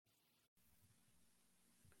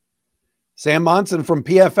Sam Monson from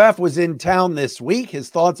PFF was in town this week. His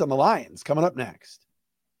thoughts on the Lions coming up next.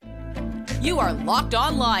 You are Locked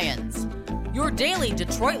On Lions, your daily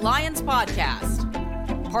Detroit Lions podcast.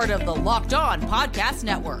 Part of the Locked On Podcast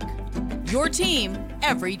Network, your team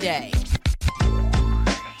every day.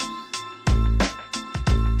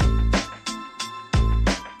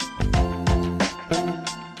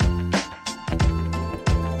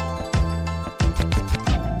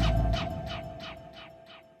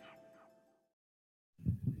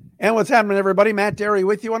 And what's happening, everybody? Matt Derry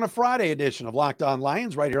with you on a Friday edition of Locked On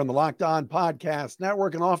Lions right here on the Locked On Podcast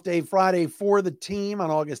Network. An off day Friday for the team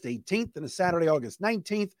on August 18th and a Saturday, August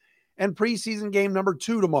 19th, and preseason game number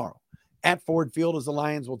 2 tomorrow at Ford Field as the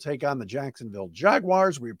Lions will take on the Jacksonville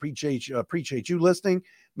Jaguars. We appreciate you listening,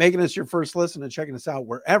 making us your first listen, and checking us out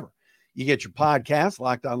wherever you get your podcast.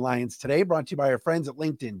 Locked On Lions today, brought to you by our friends at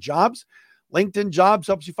LinkedIn Jobs. LinkedIn Jobs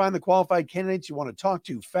helps you find the qualified candidates you want to talk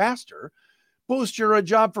to faster. Boost your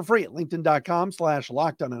job for free at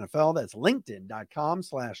linkedin.com/LockedOnNFL. That's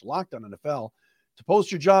linkedin.com/LockedOnNFL to post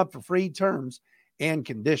your job for free. Terms and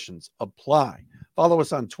conditions apply. Follow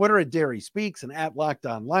us on Twitter at Derry Speaks and at Locked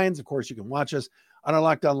On Lions. Of course, you can watch us on our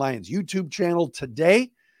Locked On Lions YouTube channel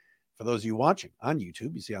today. For those of you watching on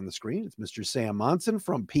YouTube, you see on the screen, it's Mr. Sam Monson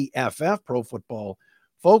from PFF, Pro Football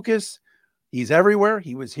Focus. He's everywhere.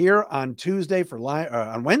 He was here on Tuesday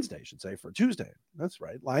on Wednesday, I should say, for Tuesday. That's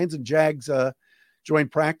right. Lions and Jags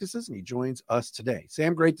joined practices, and he joins us today.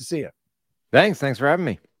 Sam, great to see you. Thanks for having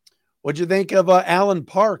me. What'd you think of Allen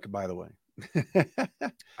Park, by the way?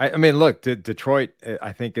 I mean, look, Detroit,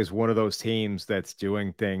 I think, is one of those teams that's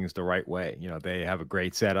doing things the right way. You know, they have a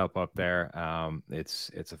great setup up there.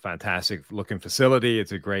 It's a fantastic looking facility.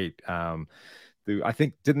 It's a great. I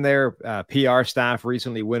think didn't their PR staff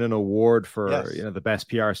recently win an award for the best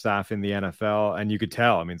PR staff in the NFL? And you could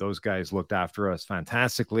tell. I mean, those guys looked after us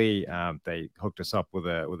fantastically. They hooked us up with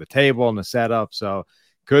a table and a setup. So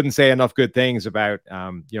couldn't say enough good things about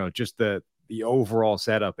just the overall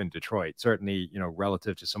setup in Detroit. Certainly,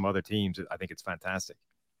 relative to some other teams, I think it's fantastic.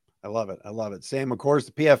 I love it. Sam, of course,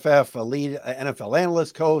 the PFF lead NFL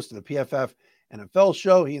analyst, host of the PFF NFL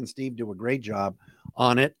show. He and Steve do a great job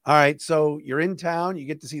on it. All right, so you're in town. You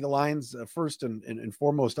get to see the Lions first and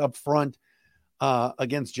foremost up front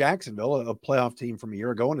against Jacksonville, a playoff team from a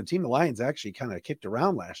year ago, and a team the Lions actually kind of kicked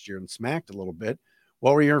around last year and smacked a little bit.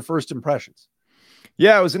 What were your first impressions?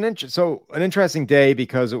 Yeah, it was an interesting day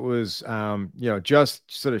because it was just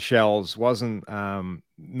sort of shells, wasn't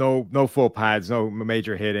no full pads, no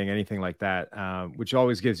major hitting, anything like that, which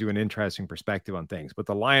always gives you an interesting perspective on things. But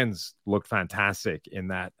the Lions looked fantastic in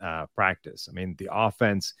that practice. I mean, the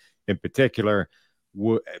offense in particular,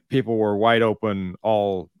 people were wide open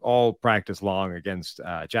all practice long against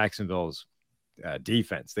Jacksonville's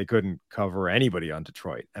defense. They couldn't cover anybody on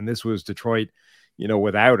Detroit, and this was Detroit,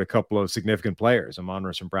 without a couple of significant players.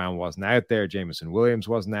 Amon-Ra St. Brown wasn't out there. Jamison Williams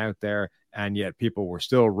wasn't out there. And yet people were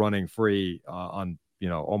still running free on,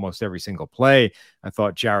 almost every single play. I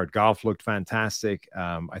thought Jared Goff looked fantastic.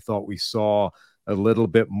 I thought we saw a little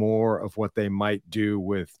bit more of what they might do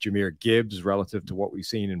with Jahmyr Gibbs relative to what we've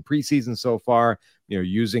seen in preseason so far,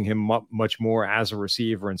 using him much more as a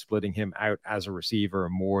receiver and splitting him out as a receiver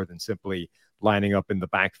more than simply lining up in the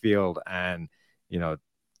backfield and,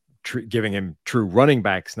 giving him true running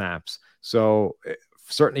back snaps. So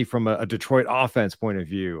certainly from a Detroit offense point of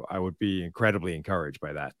view, I would be incredibly encouraged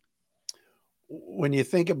by that. When you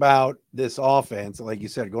think about this offense, like you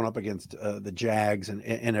said, going up against the Jags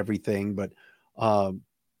and everything, but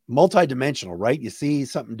multi-dimensional, right? You see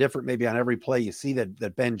something different maybe on every play. You see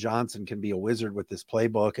that Ben Johnson can be a wizard with this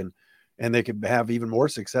playbook, and they could have even more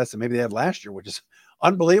success than maybe they had last year, which is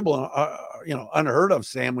unbelievable, unheard of,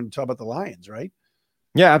 Sam, when you talk about the Lions, right?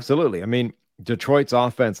 Yeah, absolutely. I mean, Detroit's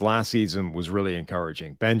offense last season was really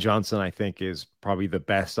encouraging. Ben Johnson, I think, is probably the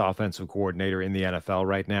best offensive coordinator in the NFL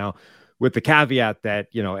right now, with the caveat that,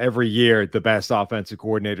 every year the best offensive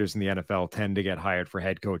coordinators in the NFL tend to get hired for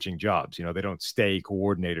head coaching jobs. They don't stay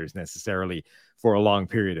coordinators necessarily for a long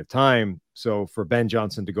period of time. So for Ben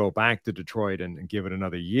Johnson to go back to Detroit and give it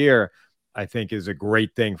another year, I think is a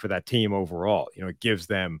great thing for that team overall. It gives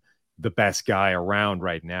them the best guy around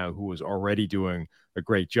right now who is already doing a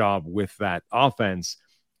great job with that offense,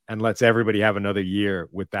 and lets everybody have another year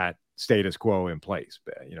with that status quo in place.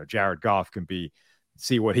 Jared Goff can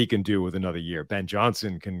see what he can do with another year. Ben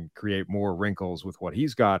Johnson can create more wrinkles with what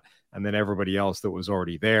he's got, and then everybody else that was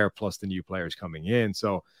already there, plus the new players coming in.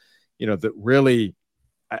 So, the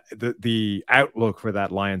outlook for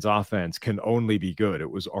that Lions offense can only be good. It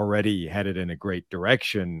was already headed in a great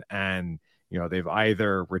direction, and they've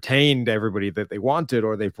either retained everybody that they wanted,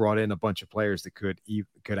 or they've brought in a bunch of players that could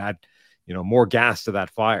add, more gas to that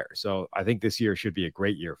fire. So I think this year should be a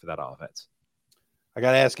great year for that offense. I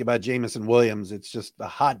got to ask you about Jameson Williams. It's just a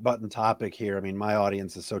hot button topic here. I mean, my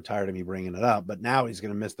audience is so tired of me bringing it up, but now he's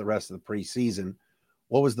going to miss the rest of the preseason.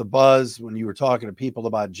 What was the buzz when you were talking to people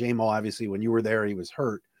about JMO? Obviously, when you were there, he was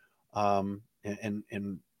hurt. And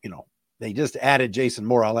they just added Jason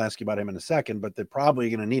Moore. I'll ask you about him in a second, but they're probably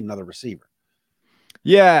going to need another receiver.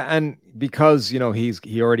 Yeah, and because he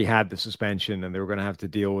already had the suspension, and they were going to have to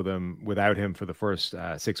deal with him without him for the first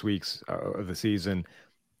 6 weeks of the season.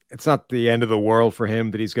 It's not the end of the world for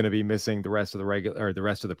him that he's going to be missing the rest of the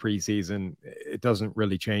preseason. It doesn't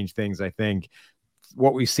really change things. I think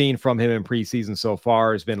what we've seen from him in preseason so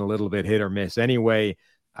far has been a little bit hit or miss anyway.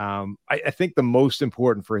 I think the most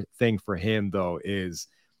important thing for him, though, is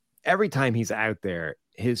every time he's out there,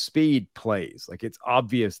 his speed plays. Like, it's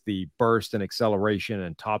obvious the burst and acceleration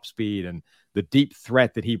and top speed and the deep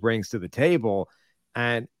threat that he brings to the table.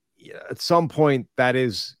 And at some point,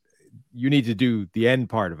 you need to do the end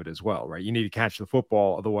part of it as well, right? You need to catch the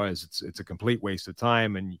football. Otherwise, it's a complete waste of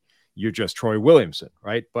time, and you're just Troy Williamson,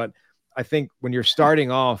 right? But I think when you're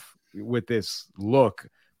starting off with this look,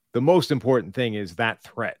 the most important thing is that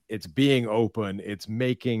threat. It's being open. It's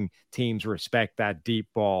making teams respect that deep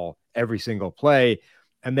ball every single play.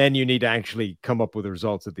 And then you need to actually come up with the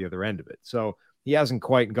results at the other end of it. So he hasn't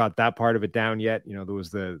quite got that part of it down yet. There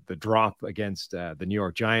was the drop against the New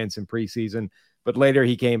York Giants in preseason, but later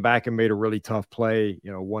he came back and made a really tough play,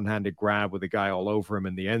 one-handed grab with a guy all over him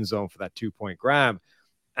in the end zone for that 2-point grab.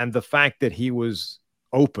 And the fact that he was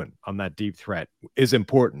open on that deep threat is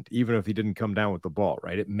important, even if he didn't come down with the ball,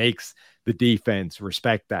 right? It makes the defense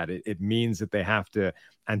respect that. It means that they have to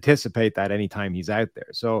anticipate that anytime he's out there.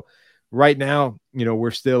 So right now,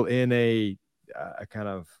 we're still in a kind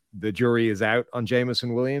of, the jury is out on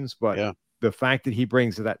Jameson Williams, but the fact that he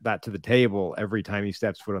brings that to the table every time he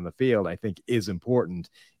steps foot on the field, I think is important,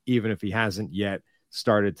 even if he hasn't yet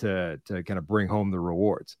started to kind of bring home the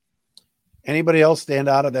rewards. Anybody else stand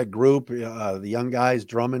out of that group? The young guys,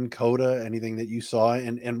 Drummond, Coda, anything that you saw?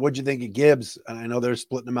 And what'd you think of Gibbs? I know they're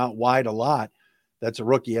splitting them out wide a lot. That's a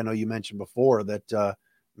rookie. I know you mentioned before that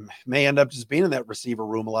may end up just being in that receiver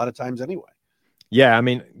room a lot of times anyway. Yeah, I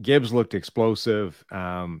mean, Gibbs looked explosive,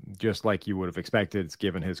 just like you would have expected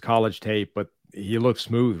given his college tape, but he looked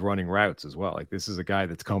smooth running routes as well. Like, this is a guy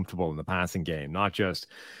that's comfortable in the passing game, not just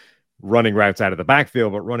running routes out of the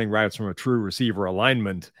backfield, but running routes from a true receiver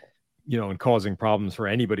alignment, and causing problems for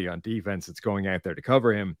anybody on defense that's going out there to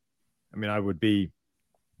cover him. I mean, I would be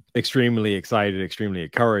extremely excited, extremely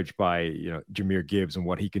encouraged by, Jahmyr Gibbs and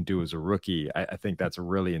what he can do as a rookie. I think that's a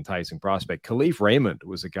really enticing prospect. Khalif Raymond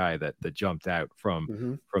was a guy that jumped out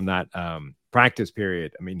from that practice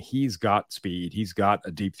period. I mean, he's got speed. He's got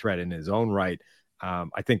a deep threat in his own right.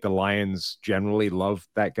 I think the Lions generally love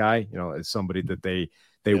that guy, as somebody that they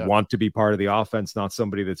want to be part of the offense, not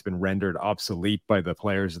somebody that's been rendered obsolete by the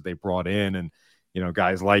players that they brought in. And,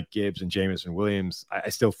 guys like Gibbs and Jameson Williams, I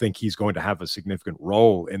still think he's going to have a significant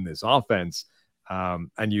role in this offense.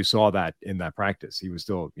 And you saw that in that practice. He was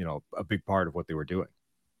still, a big part of what they were doing.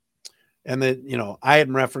 And then, I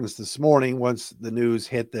had referenced this morning, once the news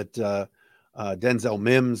hit that Denzel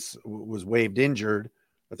Mims was waived injured,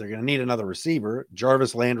 but they're going to need another receiver.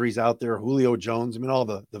 Jarvis Landry's out there, Julio Jones, all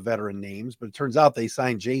the veteran names, but it turns out they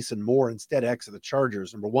signed Jason Moore instead of the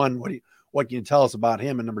Chargers. Number one, what can you tell us about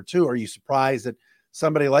him? And number two, are you surprised that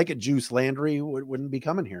somebody like a Juice Landry wouldn't be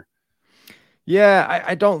coming here? Yeah,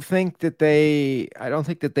 I don't think that they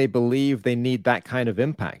believe they need that kind of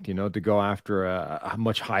impact, to go after a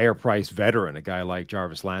much higher priced veteran, a guy like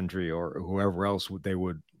Jarvis Landry or whoever else they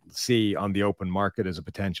would see on the open market as a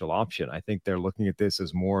potential option. I think they're looking at this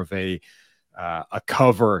as more of a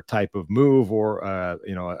cover type of move, or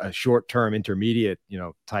a short-term intermediate,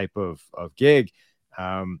 type of gig.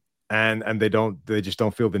 And they just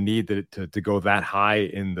don't feel the need to go that high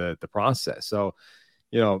in the process. So,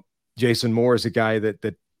 Jason Moore is a guy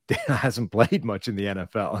that hasn't played much in the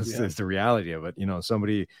NFL. Is the reality of it.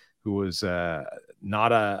 Somebody who was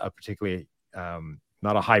not a particularly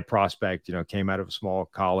not a high prospect. Came out of a small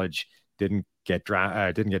college, didn't get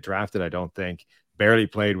drafted. I don't think. Barely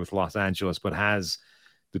played with Los Angeles, but has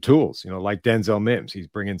the tools, like Denzel Mims. He's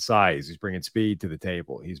bringing size, he's bringing speed to the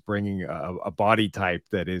table, he's bringing a body type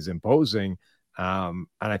that is imposing. And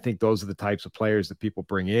I think those are the types of players that people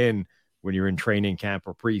bring in when you're in training camp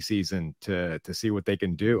or preseason to see what they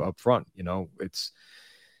can do up front. It's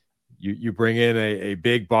you bring in a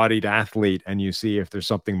big bodied athlete and you see if there's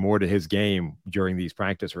something more to his game during these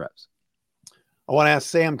practice reps. I want to ask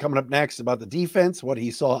Sam coming up next about the defense, what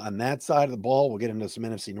he saw on that side of the ball. We'll get into some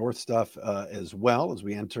NFC North stuff as well as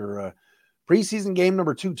we enter Preseason game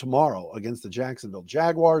number 2 tomorrow against the Jacksonville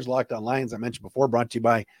Jaguars. Locked On Lions, I mentioned before, brought to you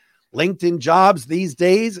by LinkedIn Jobs. These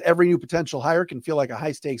days, every new potential hire can feel like a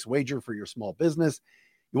high-stakes wager for your small business.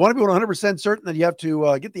 You want to be 100% certain that you have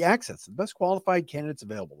to get the access to the best qualified candidates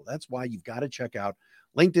available. That's why you've got to check out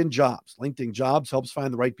LinkedIn Jobs. LinkedIn Jobs helps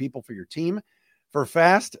find the right people for your team for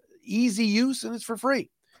fast, easy use, and it's for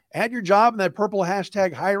free. Add your job in that purple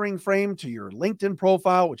hashtag hiring frame to your LinkedIn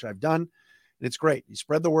profile, which I've done. And it's great. You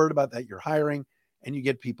spread the word about that you're hiring, and you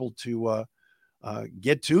get people to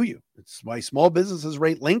get to you. It's why small businesses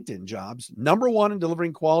rate LinkedIn Jobs #1 in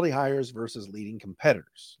delivering quality hires versus leading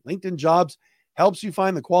competitors. LinkedIn Jobs helps you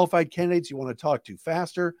find the qualified candidates you want to talk to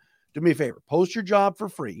faster. Do me a favor. Post your job for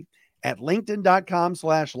free at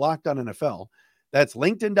linkedin.com/LockedOnNFL. That's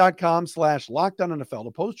linkedin.com/LockedOnNFL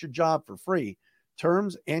to post your job for free.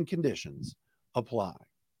 Terms and conditions apply.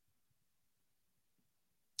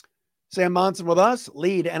 Sam Monson with us,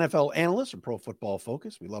 lead NFL analyst from Pro Football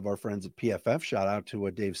Focus. We love our friends at PFF. Shout out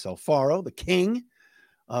to Dave Salfaro, the king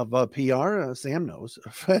of PR. Sam knows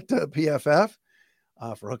at PFF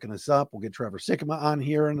for hooking us up. We'll get Trevor Sikkema on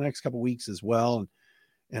here in the next couple of weeks as well.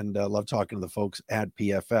 And love talking to the folks at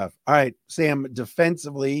PFF. All right, Sam,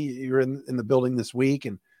 defensively, you're in the building this week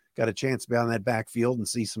and got a chance to be on that backfield and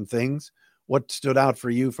see some things. What stood out for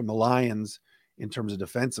you from the Lions in terms of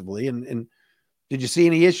defensively? And did you see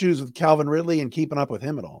any issues with Calvin Ridley and keeping up with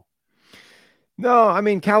him at all? No, I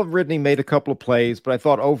mean, Calvin Ridley made a couple of plays, but I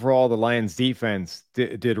thought overall the Lions defense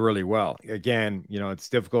did really well. Again, it's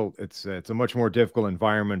difficult. It's a much more difficult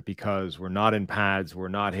environment because we're not in pads. We're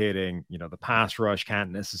not hitting, the pass rush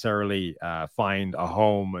can't necessarily find a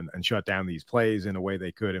home and shut down these plays in a way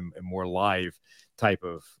they could in more live type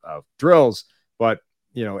of drills. But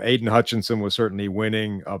Aiden Hutchinson was certainly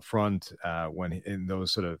winning up front when in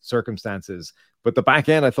those sort of circumstances. But the back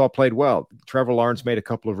end, I thought, played well. Trevor Lawrence made a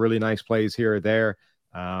couple of really nice plays here or there,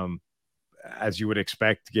 as you would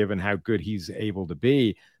expect, given how good he's able to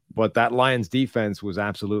be. But that Lions defense was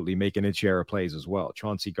absolutely making its share of plays as well.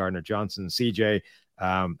 Chauncey Gardner-Johnson, CJ,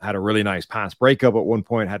 had a really nice pass breakup at one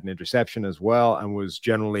point, had an interception as well, and was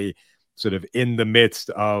generally sort of in the midst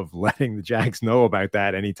of letting the Jags know about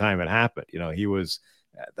that anytime it happened. He was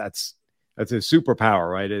that's his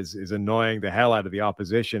superpower, right? Is annoying the hell out of the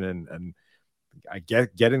opposition and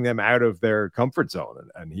getting them out of their comfort zone.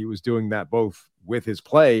 And he was doing that both with his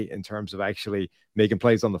play in terms of actually making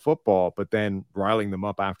plays on the football, but then riling them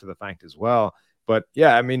up after the fact as well. But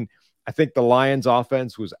yeah, I mean, I think the Lions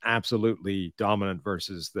offense was absolutely dominant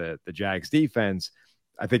versus the Jags defense.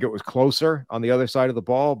 I think it was closer on the other side of the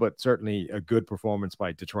ball, but certainly a good performance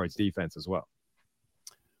by Detroit's defense as well.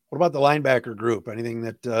 What about the linebacker group? Anything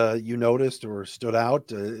that you noticed or stood out?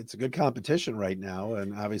 It's a good competition right now.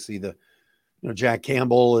 And obviously Jack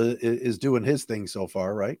Campbell is doing his thing so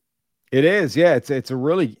far, right? It is. Yeah. It's a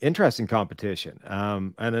really interesting competition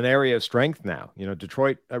and an area of strength now.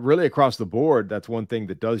 Detroit really across the board. That's one thing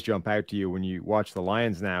that does jump out to you when you watch the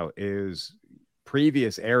Lions now is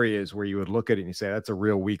previous areas where you would look at it and you say, that's a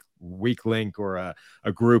real weak link or a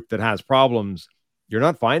group that has problems. You're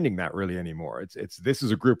not finding that really anymore. This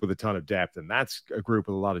is a group with a ton of depth, and that's a group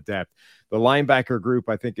with a lot of depth. The linebacker group,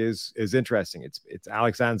 I think, is interesting. It's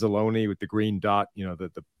Alex Anzalone with the green dot,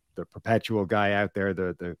 the perpetual guy out there,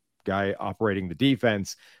 the guy operating the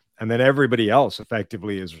defense, and then everybody else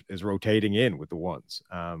effectively is rotating in with the ones.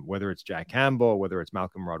 Whether it's Jack Campbell, whether it's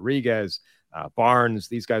Malcolm Rodriguez, Barnes,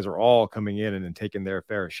 these guys are all coming in and taking their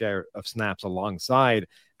fair share of snaps alongside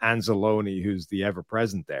Anzalone, who's the ever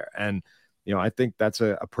present there. And I think that's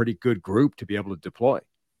a pretty good group to be able to deploy.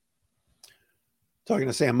 Talking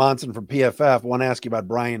to Sam Monson from PFF, I want to ask you about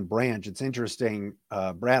Brian Branch. It's interesting.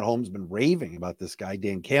 Brad Holmes been raving about this guy.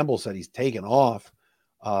 Dan Campbell said he's taken off.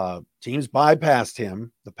 Teams bypassed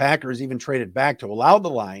him. The Packers even traded back to allow the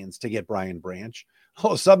Lions to get Brian Branch.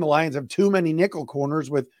 All of a sudden, the Lions have too many nickel corners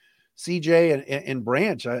with CJ and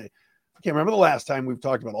Branch. I can't remember the last time we've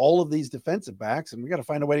talked about all of these defensive backs, and we got to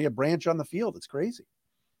find a way to get Branch on the field. It's crazy.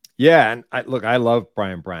 Yeah, and I love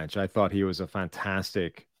Brian Branch. I thought he was a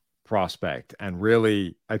fantastic prospect, and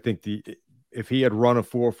really, I think if he had run a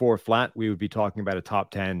 4.4 flat, we would be talking about a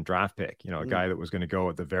top 10 draft pick. A guy that was going to go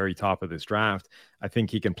at the very top of this draft. I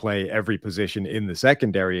think he can play every position in the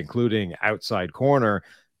secondary, including outside corner.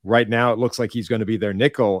 Right now, it looks like he's going to be their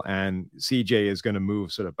nickel, and CJ is going to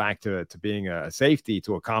move sort of back to being a safety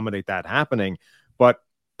to accommodate that happening. But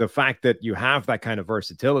the fact that you have that kind of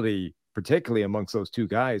versatility, particularly amongst those two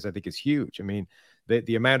guys, I think is huge. I mean,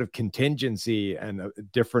 the amount of contingency and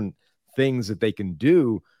different things that they can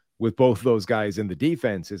do with both those guys in the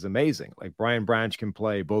defense is amazing. Like Brian Branch can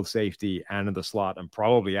play both safety and in the slot and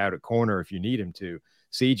probably out at corner if you need him to.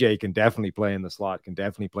 CJ can definitely play in the slot, can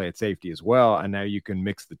definitely play at safety as well. And now you can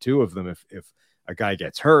mix the two of them if a guy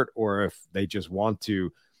gets hurt, or if they just want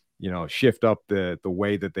to, shift up the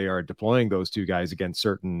way that they are deploying those two guys against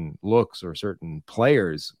certain looks or certain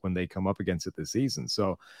players when they come up against it this season.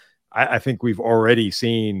 So I think we've already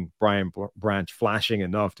seen Brian Branch flashing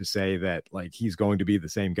enough to say that like he's going to be the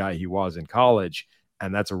same guy he was in college,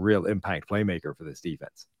 and that's a real impact playmaker for this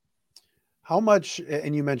defense. How much,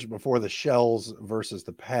 and you mentioned before the shells versus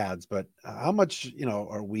the pads, but how much,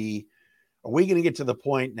 are we going to get to the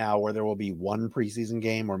point now where there will be one preseason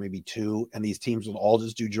game or maybe two, and these teams will all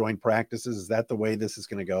just do joint practices? Is that the way this is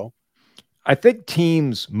going to go? I think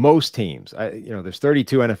most teams, there's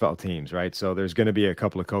 32 NFL teams, right? So there's going to be a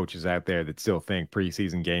couple of coaches out there that still think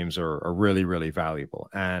preseason games are really, really valuable.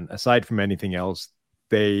 And aside from anything else,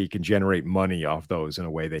 they can generate money off those in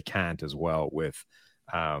a way they can't as well with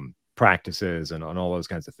practices and on all those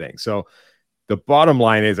kinds of things. So the bottom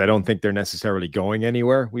line is I don't think they're necessarily going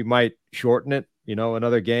anywhere. We might shorten it,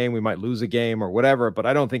 another game. We might lose a game or whatever, but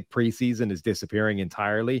I don't think preseason is disappearing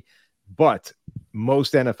entirely. But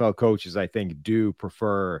most NFL coaches, I think, do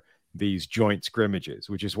prefer these joint scrimmages,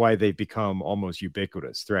 which is why they've become almost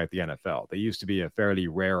ubiquitous throughout the NFL. They used to be a fairly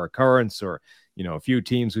rare occurrence, or, a few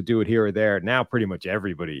teams would do it here or there. Now pretty much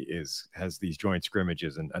everybody has these joint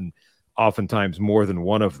scrimmages, and oftentimes more than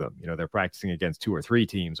one of them. They're practicing against 2 or 3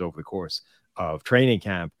 teams over the course of training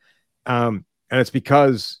camp. And it's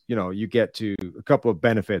because, you get to a couple of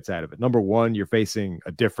benefits out of it. Number one, you're facing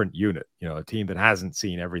a different unit, a team that hasn't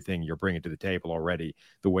seen everything you're bringing to the table already,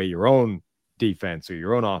 the way your own defense or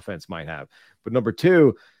your own offense might have. But number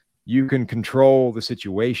two, you can control the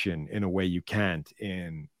situation in a way you can't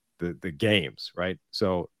in the games, right?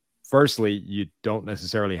 So firstly, you don't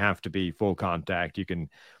necessarily have to be full contact. You can,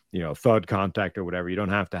 thud contact or whatever. You don't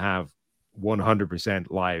have to have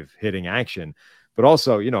 100% live hitting action. But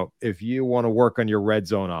also, if you want to work on your red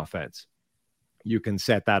zone offense, you can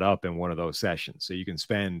set that up in one of those sessions. So you can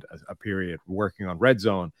spend a period working on red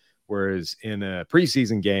zone, whereas in a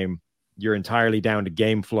preseason game, you're entirely down to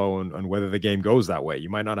game flow and whether the game goes that way. You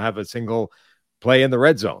might not have a single play in the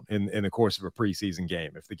red zone in the course of a preseason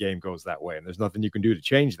game if the game goes that way. And there's nothing you can do to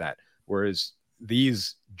change that. Whereas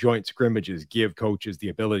these joint scrimmages give coaches the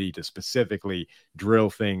ability to specifically drill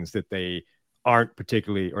things that they aren't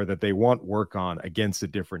particularly, or that they want work on against a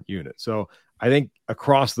different unit. So I think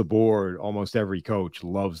across the board, almost every coach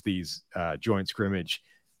loves these joint scrimmage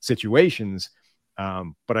situations.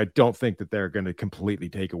 But I don't think that they're going to completely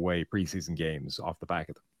take away preseason games off the back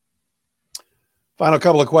of them. Final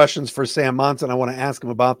couple of questions for Sam Monson. I want to ask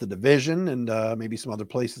him about the division and maybe some other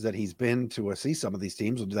places that he's been to see some of these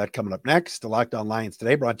teams. We'll do that coming up next. The Locked On Lions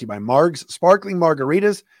Today, brought to you by Marg's Sparkling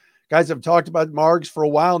Margaritas. Guys have talked about Marg's for a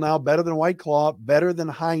while now. Better than White Claw, better than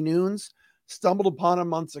High Noons. Stumbled upon them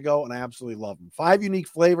months ago, and I absolutely love them. 5 unique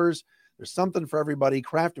flavors. There's something for everybody,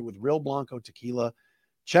 crafted with real Blanco tequila.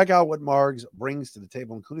 Check out what Marg's brings to the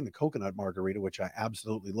table, including the coconut margarita, which I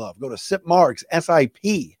absolutely love. Go to SipMargs,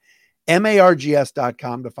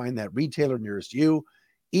 SIPMARGS.com to find that retailer nearest you.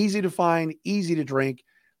 Easy to find, easy to drink.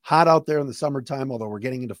 Hot out there in the summertime, although we're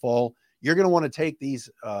getting into fall. You're going to want to take these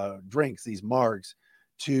drinks, these Margs,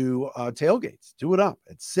 to tailgates. Do it up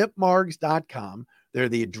at SipMargs.com. They're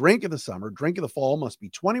the drink of the summer, drink of the fall. Must be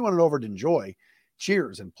 21 and over to enjoy.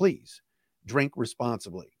 Cheers, and please drink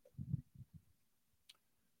responsibly.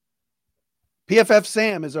 PFF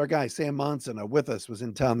Sam is our guy. Sam Monson with us, was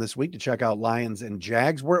in town this week to check out Lions and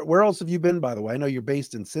Jags. Where else have you been, by the way? I know you're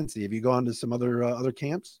based in Cincy. Have you gone to some other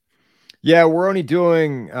camps? Yeah, we're only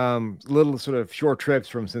doing little sort of short trips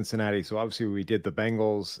from Cincinnati. So obviously we did the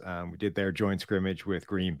Bengals. We did their joint scrimmage with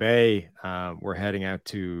Green Bay. We're heading out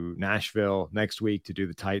to Nashville next week to do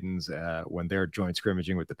the Titans when they're joint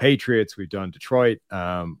scrimmaging with the Patriots. We've done Detroit.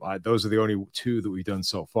 Those are the only 2 that we've done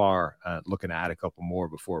so far. Looking to add a couple more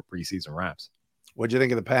before preseason wraps. What'd you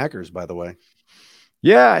think of the Packers, by the way?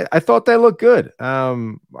 Yeah, I thought they looked good.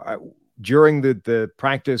 During the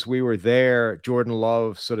practice we were there, Jordan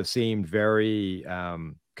Love sort of seemed very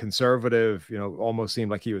conservative, almost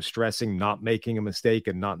seemed like he was stressing not making a mistake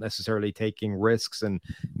and not necessarily taking risks and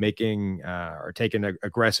making or taking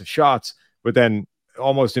aggressive shots. But then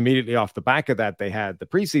almost immediately off the back of that, they had the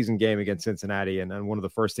preseason game against Cincinnati. And then one of the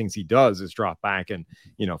first things he does is drop back and,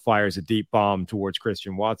 fires a deep bomb towards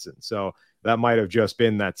Christian Watson. So that might have just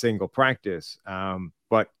been that single practice.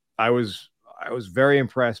 But I was very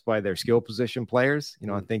impressed by their skill position players.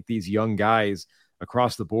 I think these young guys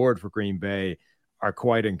across the board for Green Bay are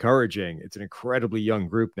quite encouraging. It's an incredibly young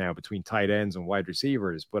group now between tight ends and wide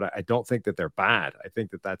receivers, but I don't think that they're bad. I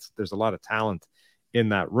think that there's a lot of talent in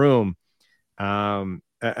that room.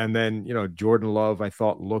 And then, Jordan Love, I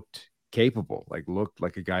thought looked capable, looked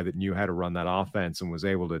like a guy that knew how to run that offense and was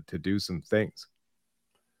able to do some things.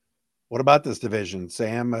 What about this division,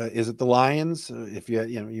 Sam? Is it the Lions? If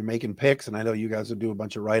you're making picks, and I know you guys will do a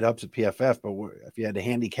bunch of write-ups at PFF, but if you had to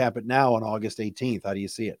handicap it now on August 18th, how do you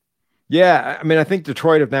see it? Yeah, I mean, I think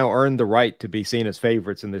Detroit have now earned the right to be seen as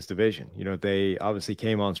favorites in this division. They obviously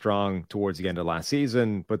came on strong towards the end of last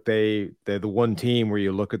season, but they're the one team where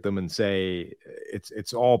you look at them and say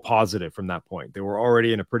it's all positive from that point. They were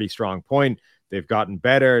already in a pretty strong point. They've gotten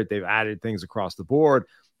better. They've added things across the board.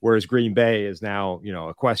 Whereas Green Bay is now,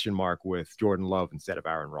 a question mark with Jordan Love instead of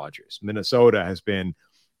Aaron Rodgers. Minnesota has been,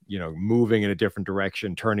 moving in a different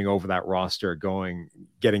direction, turning over that roster,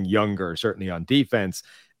 getting younger, certainly on defense.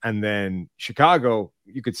 And then Chicago,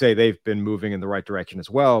 you could say they've been moving in the right direction as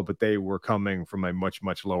well, but they were coming from a much,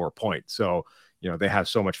 much lower point. So, they have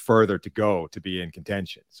so much further to go to be in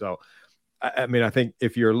contention. So, I mean, I think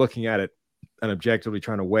if you're looking at it and objectively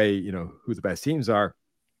trying to weigh, who the best teams are,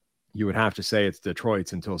 you would have to say it's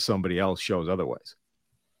Detroit's until somebody else shows otherwise.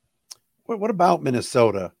 What about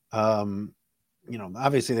Minnesota?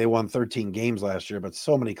 Obviously they won 13 games last year, but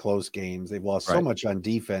so many close games. They've lost so much on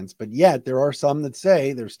defense, but yet there are some that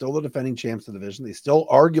say they're still the defending champs of the division. They still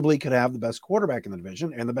arguably could have the best quarterback in the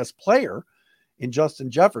division and the best player in Justin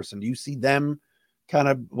Jefferson. Do you see them kind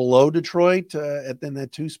of below Detroit in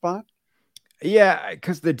that 2 spot? Yeah,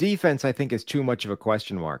 because the defense, I think, is too much of a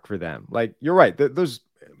question mark for them. You're right. Those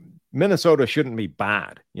Minnesota shouldn't be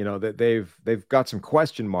bad. That they've got some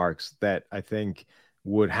question marks that I think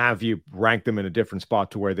would have you rank them in a different spot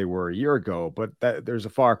to where they were a year ago. But there's a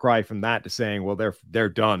far cry from that to saying, well, they're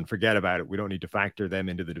done. Forget about it. We don't need to factor them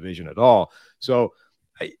into the division at all. So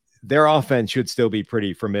their offense should still be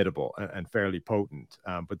pretty formidable and fairly potent.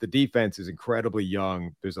 But the defense is incredibly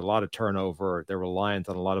young. There's a lot of turnover. They're reliant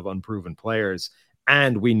on a lot of unproven players.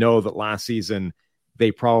 And we know that last season they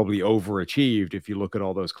probably overachieved if you look at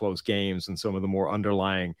all those close games and some of the more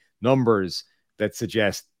underlying numbers that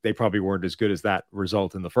suggest they probably weren't as good as that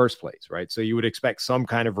result in the first place, right? So you would expect some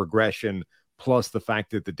kind of regression, plus the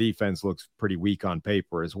fact that the defense looks pretty weak on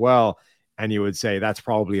paper as well. And you would say that's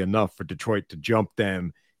probably enough for Detroit to jump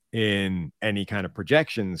them in any kind of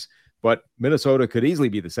projections. But Minnesota could easily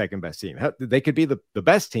be the second best team. They could be the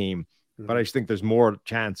best team, but I just think there's more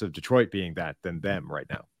chance of Detroit being that than them right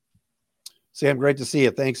now. Sam, great to see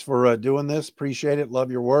you. Thanks for doing this. Appreciate it.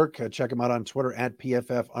 Love your work. Check him out on Twitter at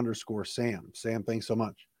PFF_Sam. Sam, thanks so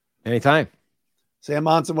much. Anytime. Sam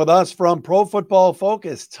Monson with us from Pro Football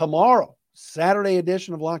Focus. Tomorrow, Saturday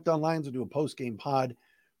edition of Locked On Lions will do a post-game pod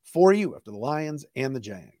for you after the Lions and the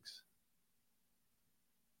Jags.